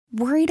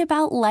Worried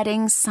about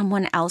letting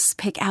someone else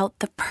pick out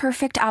the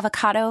perfect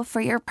avocado for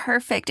your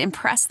perfect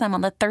impress them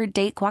on the third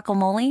date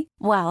guacamole?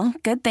 Well,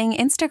 good thing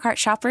Instacart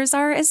shoppers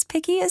are as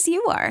picky as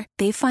you are.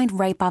 They find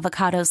ripe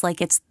avocados like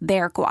it's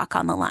their guac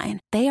on the line.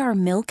 They are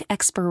milk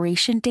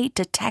expiration date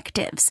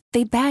detectives.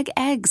 They bag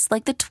eggs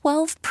like the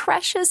 12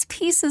 precious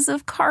pieces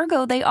of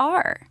cargo they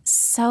are.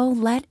 So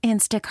let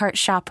Instacart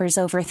shoppers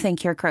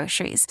overthink your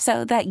groceries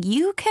so that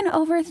you can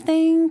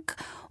overthink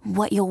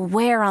what you'll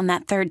wear on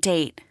that third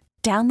date.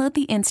 Download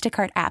the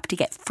Instacart app to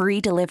get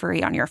free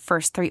delivery on your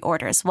first 3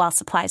 orders while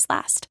supplies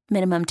last.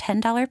 Minimum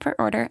 $10 per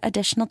order.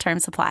 Additional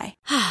terms apply.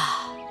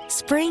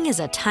 Spring is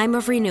a time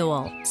of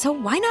renewal, so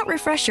why not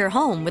refresh your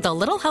home with a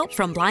little help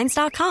from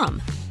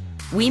Blinds.com?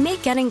 We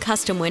make getting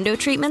custom window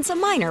treatments a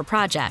minor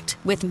project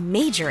with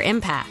major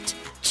impact.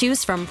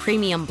 Choose from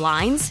premium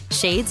blinds,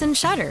 shades, and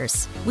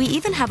shutters. We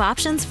even have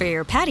options for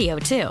your patio,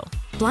 too.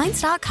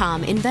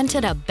 Blinds.com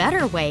invented a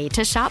better way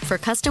to shop for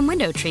custom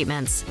window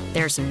treatments.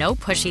 There's no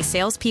pushy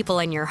salespeople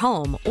in your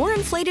home or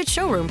inflated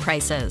showroom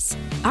prices.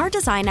 Our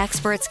design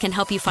experts can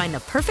help you find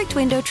the perfect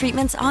window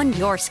treatments on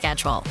your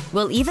schedule.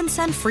 We'll even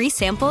send free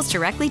samples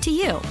directly to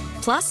you.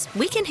 Plus,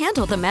 we can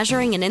handle the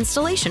measuring and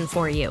installation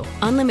for you.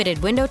 Unlimited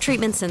window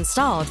treatments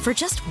installed for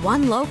just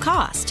one low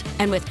cost.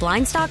 And with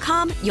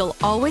Blinds.com, you'll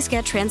always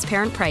get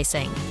transparent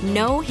pricing.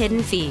 No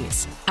hidden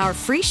fees. Our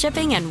free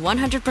shipping and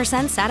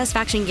 100%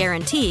 satisfaction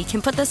guarantee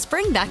can put the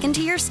spring back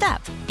into your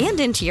step and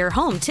into your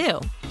home,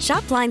 too.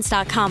 Shop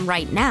Blinds.com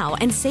right now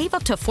and save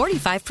up to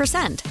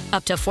 45%.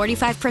 Up to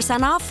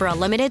 45% off for a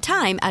limited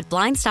time at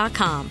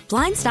Blinds.com.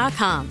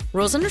 Blinds.com.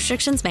 Rules and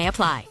restrictions may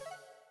apply.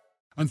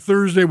 On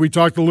Thursday, we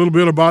talked a little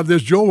bit about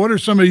this. Joel, what are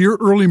some of your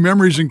early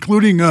memories,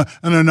 including an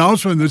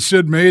announcement that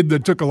Sid made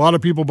that took a lot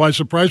of people by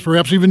surprise,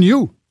 perhaps even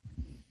you?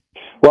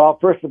 Well,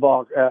 first of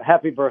all,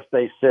 happy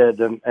birthday, Sid,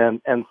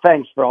 and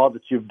thanks for all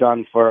that you've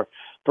done for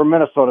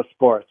Minnesota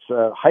sports,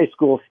 high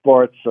school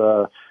sports,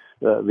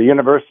 the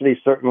university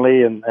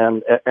certainly, and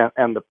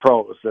the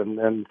pros,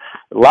 and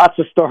lots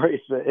of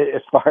stories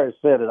as far as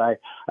Sid. And I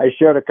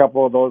shared a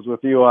couple of those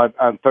with you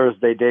on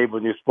Thursday, Dave,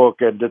 when you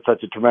spoke and did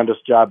such a tremendous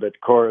job at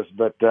Coors.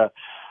 But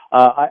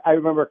I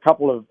remember a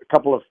couple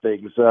of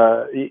things.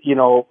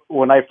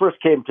 When I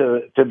first came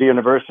to the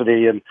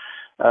university, and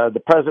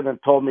the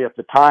president told me at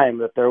the time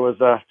that there was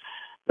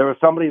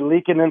somebody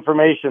leaking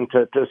information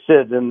to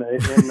Sid in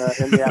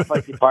the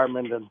athletic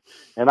department,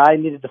 and I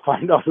needed to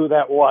find out who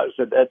that was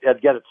and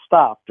get it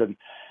stopped. And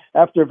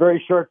after a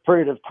very short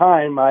period of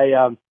time,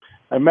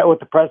 I met with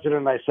the president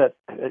and I said,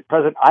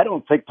 President, I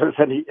don't think there's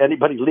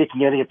anybody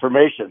leaking any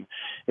information.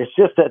 It's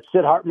just that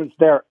Sid Hartman's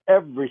there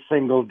every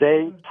single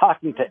day,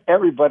 talking to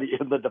everybody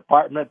in the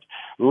department,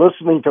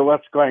 listening to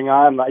what's going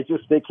on. I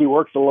just think he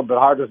works a little bit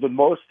harder than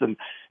most and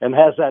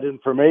has that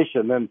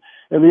information. And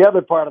the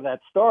other part of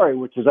that story,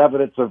 which is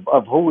evidence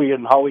of who he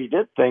and how he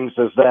did things,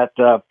 is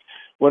that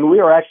when we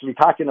were actually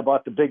talking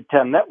about the Big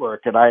Ten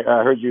Network, and I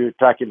heard you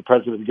talking to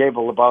President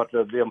Gable about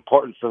the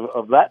importance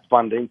of that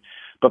funding,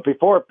 but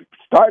before it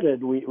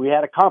started, we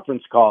had a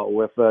conference call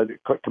with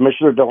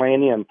Commissioner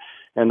Delaney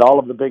and all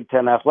of the Big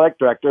Ten athletic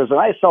directors, and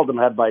I seldom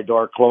had my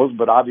door closed,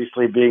 but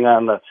obviously being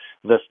on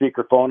the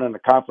speakerphone in the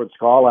conference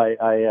call, I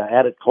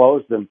had it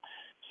closed, and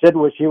Sid,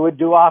 which he would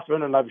do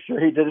often, and I'm sure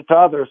he did it to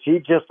others, he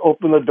just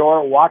opened the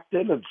door, walked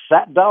in, and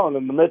sat down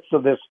in the midst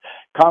of this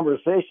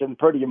conversation,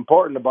 pretty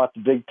important about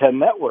the Big Ten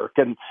Network.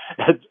 And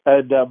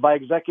my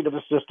executive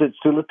assistant,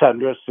 Sue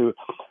Latendress, who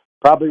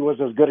probably was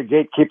as good a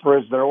gatekeeper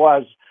as there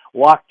was,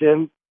 walked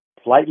in,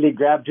 politely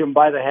grabbed him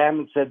by the hand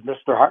and said,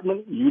 Mr.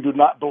 Hartman, you do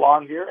not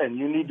belong here, and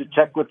you need to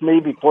check with me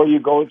before you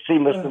go and see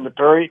Mr.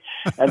 Maturi.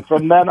 And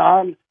from then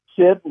on,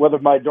 Sid, whether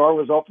my door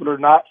was open or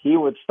not, he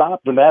would stop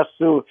and ask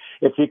Sue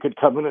if he could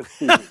come in and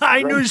see me.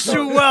 I knew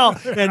Sue well,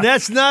 and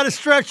that's not a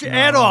stretch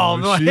at all.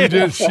 She did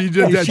that She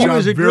job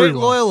was a very great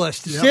well.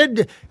 loyalist. Yep.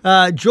 Sid,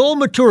 Joel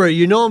Maturi,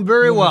 you know him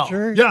very well.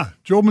 Maturi? Yeah,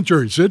 Joel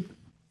Maturi. Sid?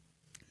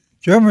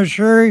 Joe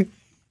Maturi,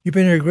 you've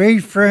been a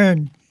great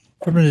friend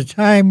from the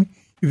time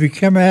you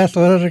become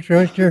athletic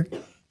director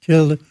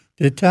till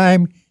the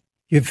time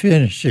you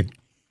finish it.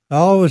 I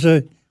always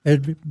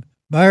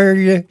admire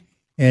you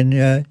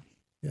and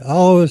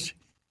always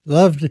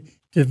loved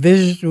to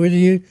visit with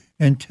you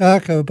and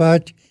talk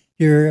about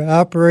your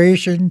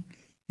operation,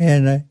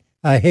 and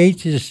I hate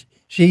to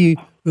see you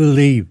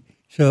leave.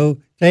 So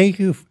thank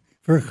you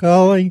for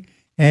calling,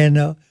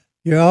 and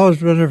you've always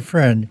been a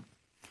friend.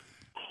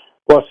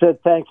 Well, Sid,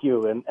 thank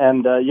you.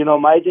 And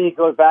my day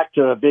goes back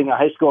to being a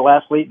high school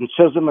athlete in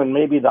Chisholm, and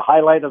maybe the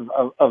highlight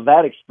of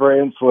that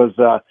experience was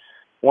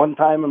one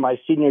time in my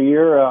senior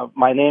year,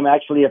 my name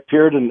actually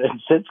appeared in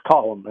Sid's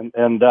column.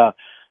 And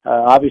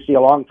obviously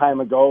a long time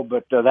ago,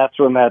 but that's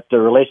when that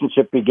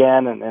relationship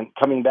began, and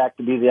coming back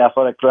to be the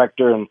athletic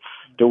director and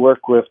to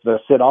work with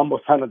Sid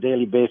almost on a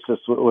daily basis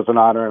was an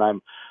honor, and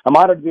I'm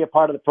honored to be a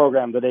part of the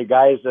program today,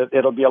 guys.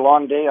 It'll be a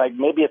long day.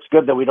 Maybe it's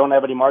good that we don't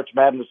have any March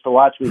Madness to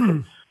watch.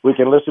 We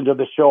can listen to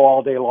the show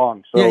all day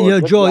long. So,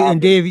 yeah, Joel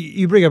and Dave,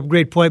 you bring up a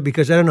great point,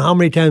 because I don't know how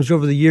many times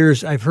over the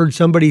years I've heard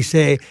somebody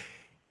say,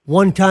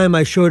 one time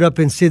I showed up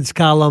in Sid's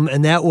column,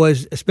 and that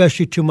was,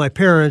 especially to my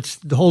parents,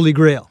 the Holy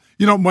Grail.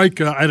 You know, Mike,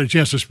 I had a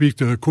chance to speak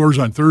to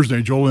Coors on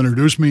Thursday. Joel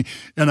introduced me,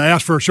 and I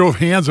asked for a show of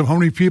hands of how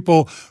many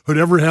people had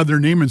ever had their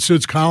name in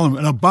Sid's column,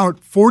 and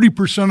about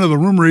 40% of the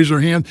room raised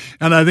their hand,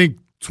 and I think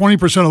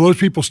 20% of those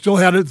people still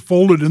had it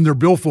folded in their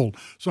billfold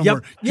somewhere.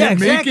 Yep. Yeah, and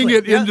exactly.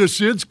 making it into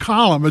Sid's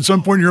column at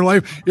some point in your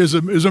life is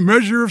a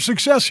measure of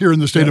success here in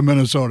the state of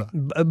Minnesota.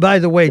 By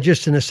the way,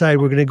 just an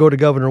aside, we're going to go to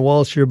Governor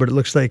Walz here, but it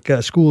looks like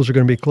schools are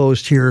going to be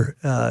closed here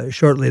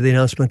shortly. The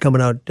announcement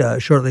coming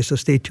out shortly, so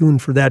stay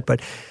tuned for that.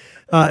 But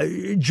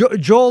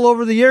Joel,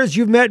 over the years,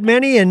 you've met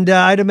many, and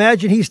I'd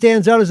imagine he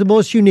stands out as the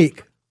most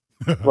unique.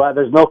 Well,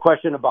 there's no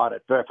question about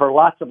it. For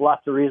lots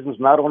of reasons,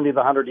 not only the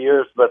 100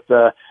 years, but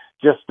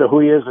just who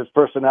he is, his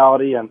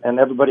personality, and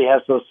everybody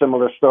has those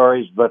similar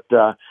stories. But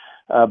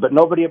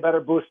nobody a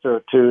better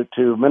booster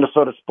to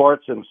Minnesota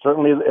sports, and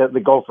certainly the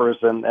Gophers,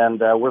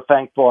 and we're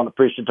thankful and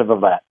appreciative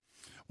of that.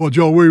 Well,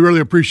 Joel, we really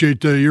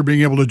appreciate your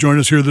being able to join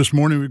us here this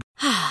morning.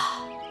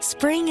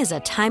 Spring is a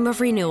time of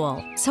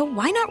renewal, so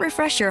why not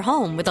refresh your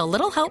home with a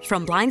little help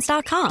from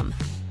Blinds.com?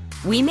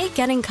 We make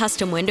getting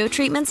custom window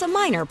treatments a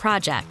minor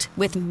project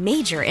with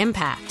major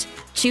impact.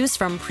 Choose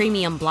from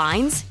premium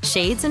blinds,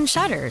 shades, and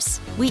shutters.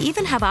 We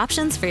even have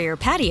options for your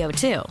patio,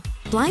 too.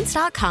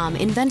 Blinds.com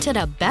invented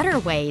a better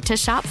way to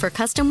shop for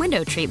custom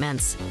window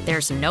treatments.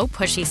 There's no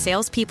pushy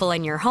salespeople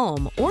in your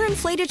home or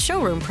inflated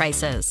showroom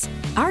prices.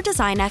 Our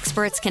design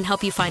experts can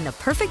help you find the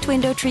perfect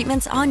window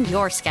treatments on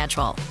your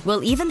schedule.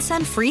 We'll even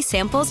send free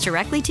samples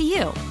directly to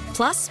you.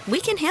 Plus, we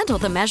can handle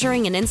the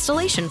measuring and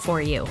installation for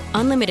you.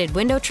 Unlimited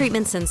window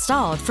treatments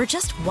installed for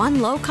just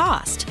one low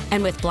cost.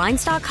 And with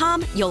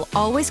Blinds.com, you'll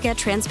always get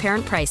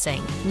transparent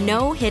pricing.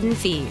 No hidden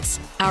fees.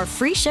 Our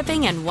free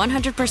shipping and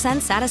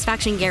 100%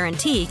 satisfaction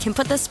guarantee can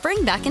put the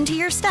spring back into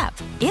your step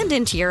and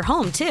into your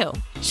home, too.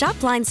 Shop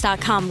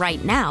Blinds.com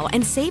right now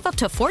and save up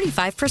to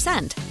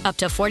 45%. Up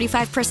to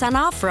 45%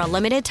 off for a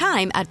limited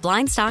time at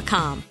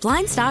Blinds.com.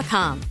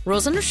 Blinds.com.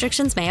 Rules and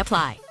restrictions may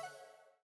apply.